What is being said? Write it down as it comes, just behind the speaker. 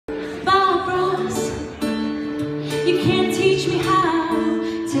You can't teach me how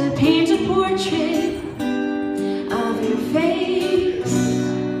to paint a portrait of your face.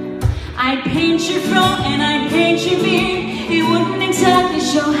 I'd paint your front and I'd paint your beard. It wouldn't exactly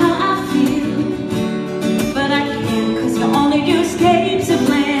show how I feel, but I can't, cause you only use capes of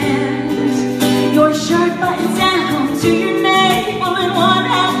land. Your shirt buttons down to your navel in one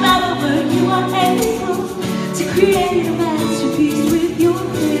half hour, but you are able to create a masterpiece with your hands.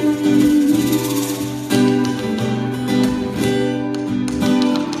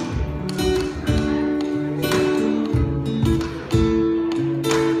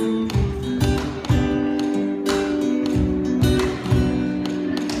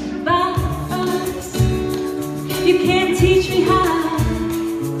 You can't teach me how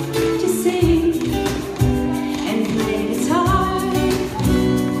to sing and play guitar.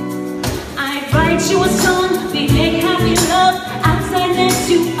 I'd write you a song, we'd make happy love outside next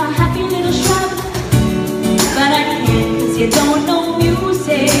to a happy little shrub. But I can't, cause you don't know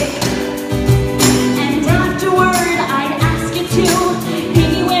music. And afterward I'd ask you to hear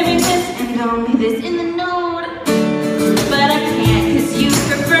me wearing this and only this in the note. But I can't, cause you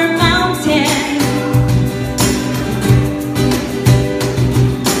prefer mountains.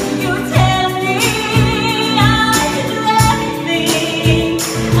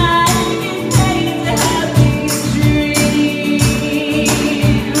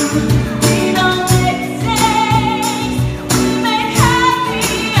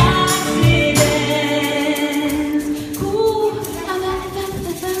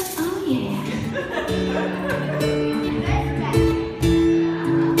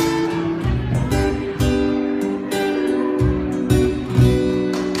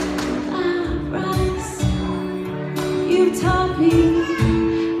 You taught me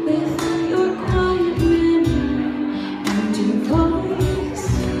with your quiet manner and your voice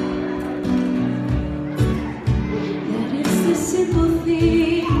that it's the simple